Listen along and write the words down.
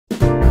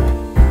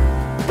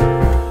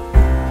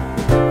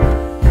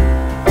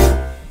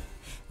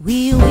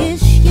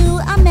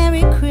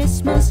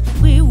Christmas.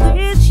 We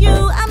wish you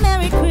a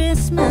Merry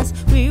Christmas.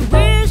 We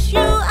wish you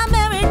a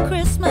Merry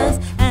Christmas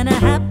and a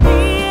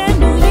Happy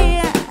New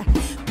Year.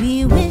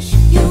 We wish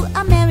you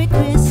a Merry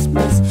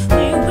Christmas.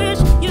 We wish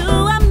you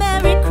a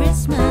Merry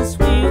Christmas.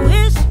 We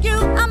wish you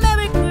a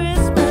Merry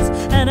Christmas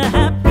and a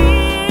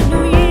Happy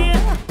New Year.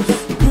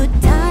 Good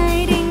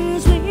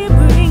tidings we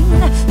bring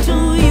to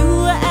you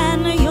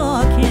and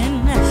your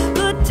kin.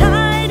 Good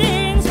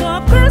tidings for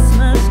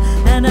Christmas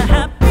and a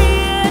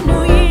Happy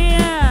New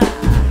Year.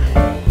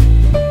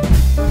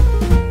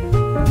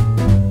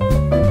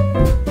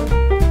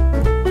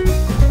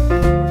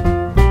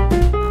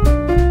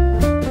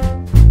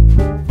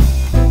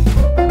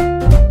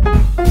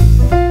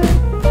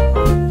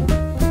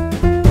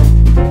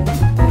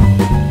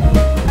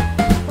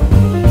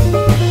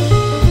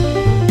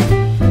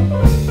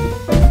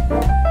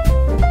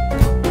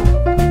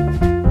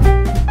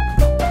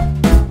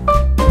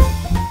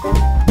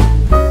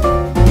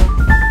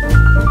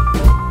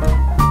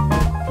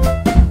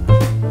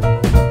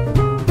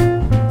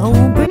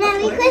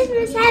 Merry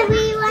Christmas,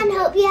 everyone.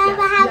 Hope you have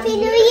a Happy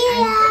New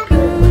Year.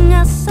 Bring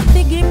us a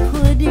figgy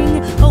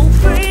pudding. Oh,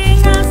 bring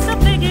us a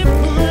figgy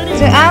pudding.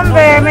 To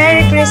Amber,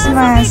 Merry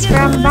Christmas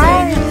from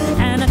Barry.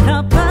 And a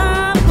cup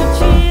of good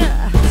cheer.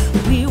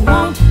 We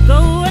won't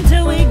go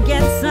until we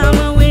get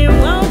some. We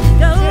won't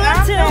go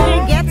until we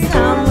get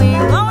some. We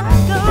won't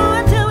go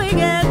until we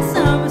get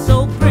some.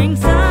 So bring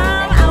some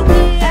out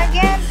here.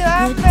 Again to Good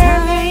Amber.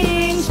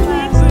 tidings we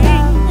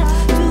bring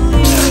to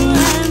you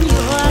and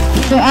your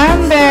To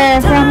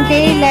Amber from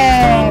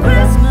Caleb.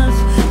 Christmas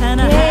and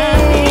a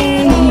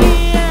Happy New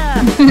Year.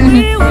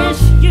 We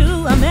wish you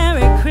a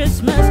Merry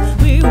Christmas.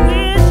 We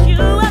wish you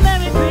a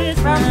Merry Christmas.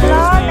 From We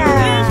Lorna.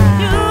 wish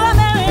you a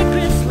Merry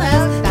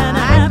Christmas and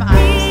a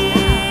Happy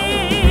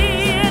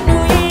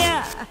New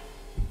Year.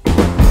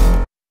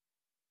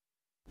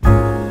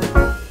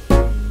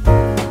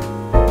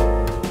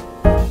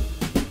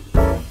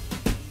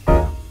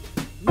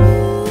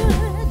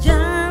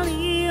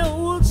 Jolly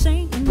old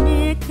Saint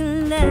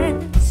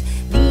Nicholas,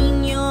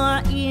 lean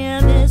your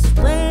ear this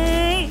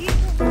way.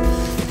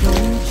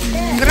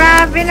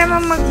 Grabe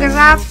naman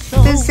mag-rap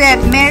to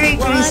set. Merry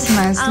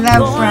Christmas.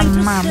 Love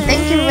from Mom.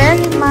 Thank you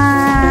very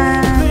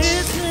much.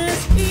 Christmas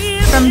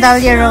Eve From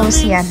Dahlia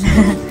Rose yan.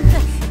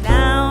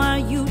 now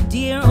you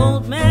dear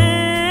old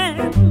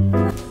man,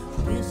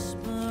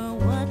 whisper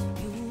what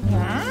you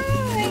Oh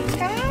my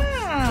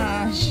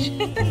gosh.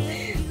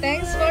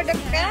 Thanks for the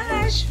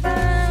cash,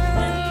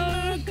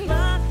 The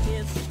clock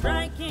is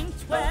striking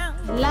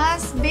 12.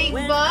 Last big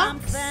When box. I'm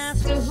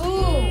fast To who?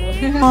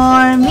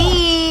 For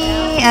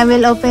me. I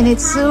will open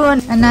it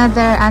soon.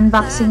 Another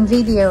unboxing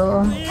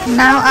video.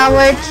 Now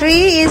our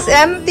tree is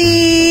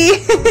empty.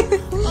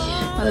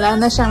 Wala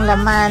na siyang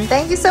laman.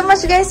 Thank you so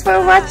much guys for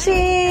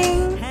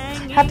watching.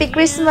 Happy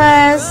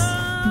Christmas.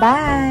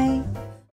 Bye.